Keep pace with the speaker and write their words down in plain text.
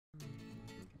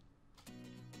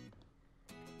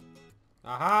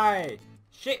Ahoy!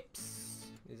 Ships!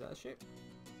 Is that a ship?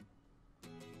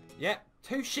 Yep,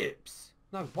 2 ships.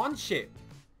 No, 1 ship.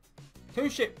 2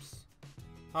 ships.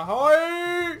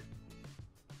 Ahoy!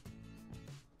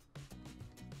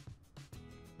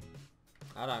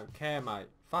 I don't care, mate.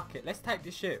 Fuck it. Let's take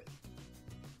the ship.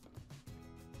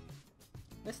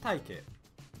 Let's take it.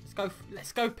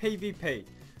 Let's go PvP.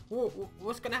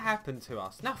 What's gonna happen to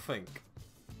us? Nothing.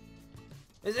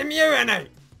 There's a mutiny!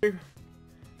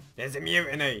 There's a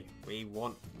mutiny. We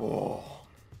want war.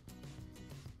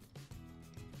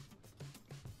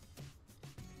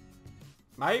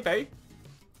 Maybe.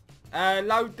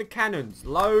 Load the cannons.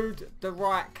 Load the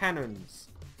right cannons.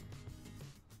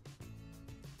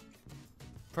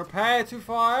 Prepare to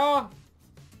fire.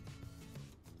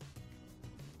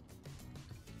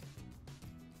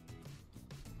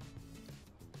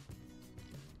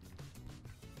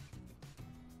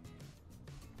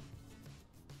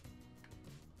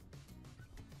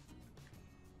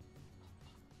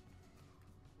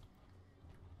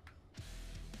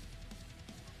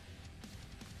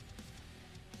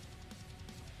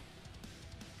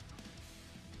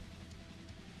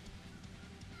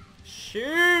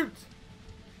 Shoot!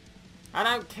 I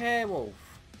don't care, Wolf.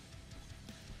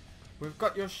 We've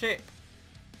got your ship.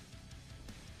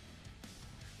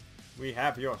 We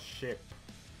have your ship.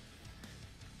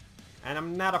 And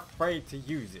I'm not afraid to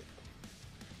use it.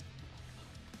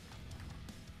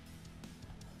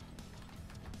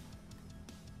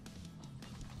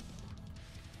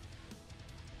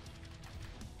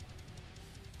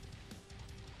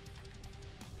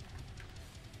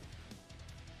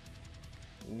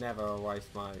 Never a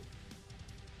waste, mate.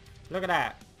 Look at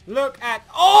that. Look at...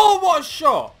 Oh, what a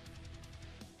shot!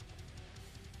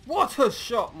 What a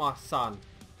shot, my son.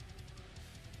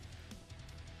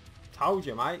 Told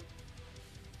you, mate.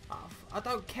 I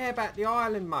don't care about the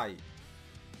island, mate.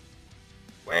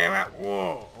 We're at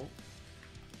war. Oh.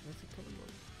 Where's it coming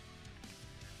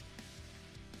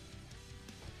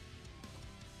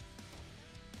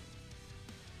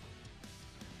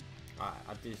from? Alright,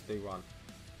 I just do one.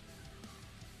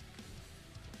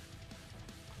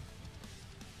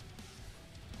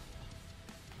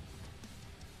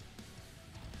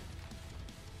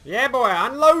 Yeah, boy,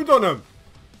 unload on them.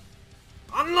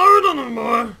 Unload on them,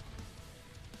 boy.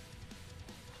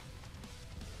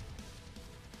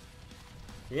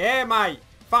 Yeah, mate.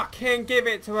 Fucking give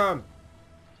it to them.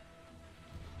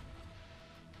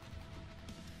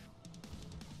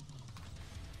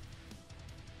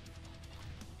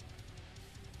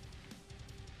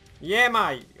 Yeah,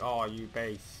 mate. Oh, you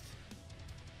beast.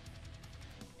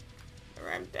 They're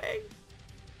empty.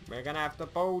 We're gonna have to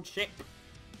board ship.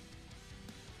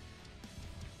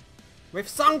 We've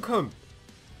sunk them!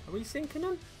 Are we sinking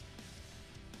them?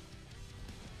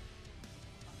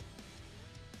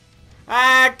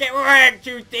 Ah, get wrecked,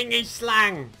 you dingy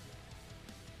slang!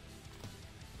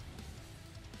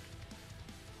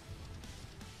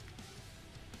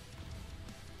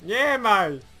 Yeah,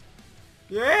 mate!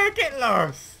 Yeah, get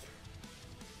lost!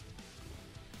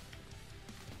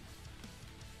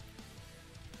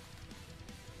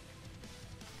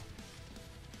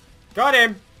 Got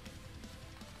him!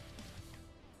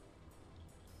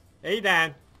 Hey,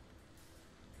 Dan.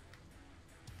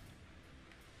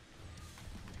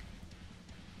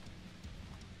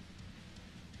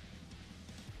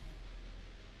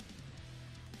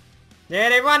 Yeah,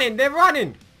 they're running, they're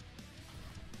running.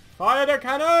 Fire the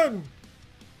cannon.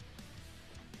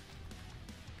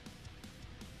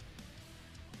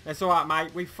 That's alright,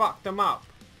 mate. We fucked them up.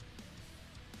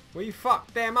 We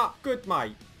fucked them up good,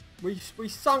 mate. We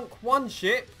sunk 1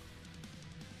 ship.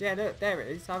 Yeah, look, there it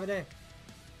is, over there.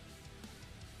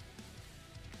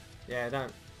 Yeah,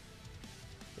 don't.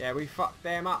 Yeah, we fucked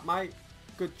them up, mate.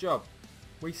 Good job.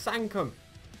 We sank them.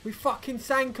 We fucking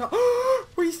sank them.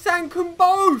 We sank them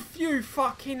both, you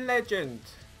fucking legend.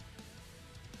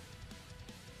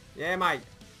 Yeah, mate.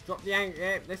 Drop the anchor.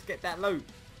 Yeah, let's get that loot.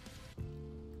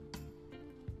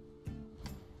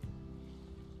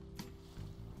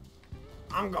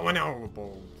 I'm going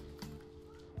overboard.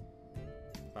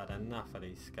 I've had enough of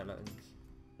these skeletons.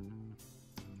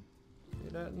 You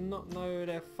do not know who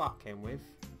they're fucking with.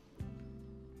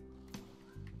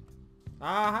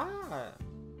 Aha!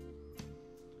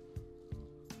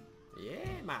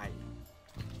 Yeah, mate.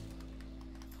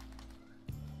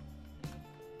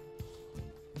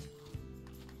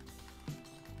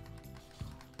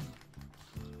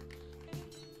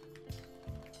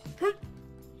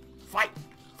 Fight!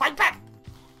 Fight back!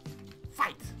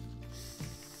 Fight!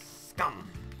 Scum!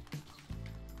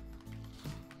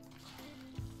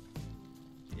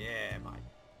 Yeah, mate.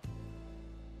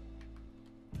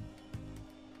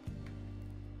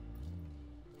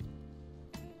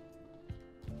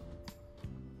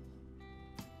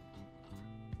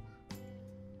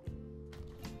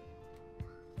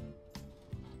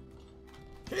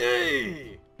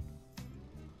 Hey!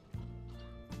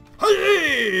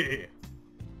 Hey!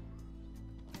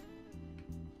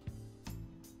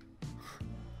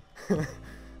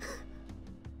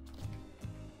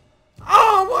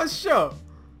 Oh, what a shot!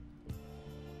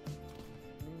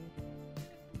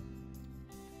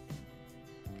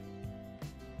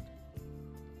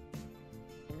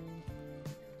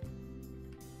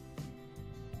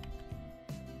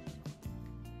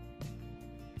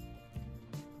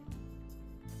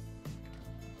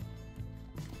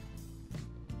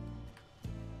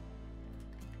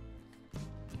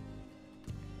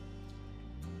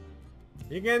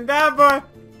 You getting that, boy?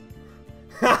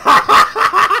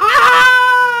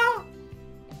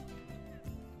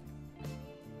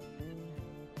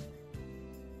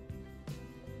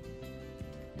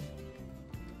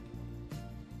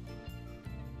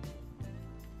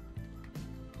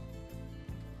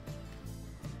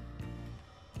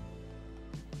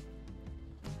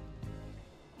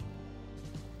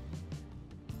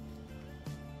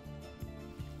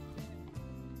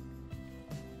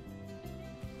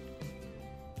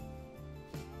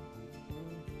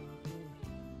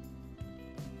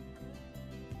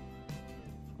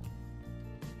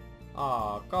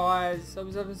 Oh, guys, I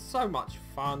was having so much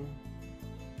fun.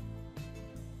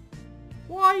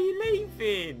 Why are you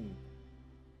leaving?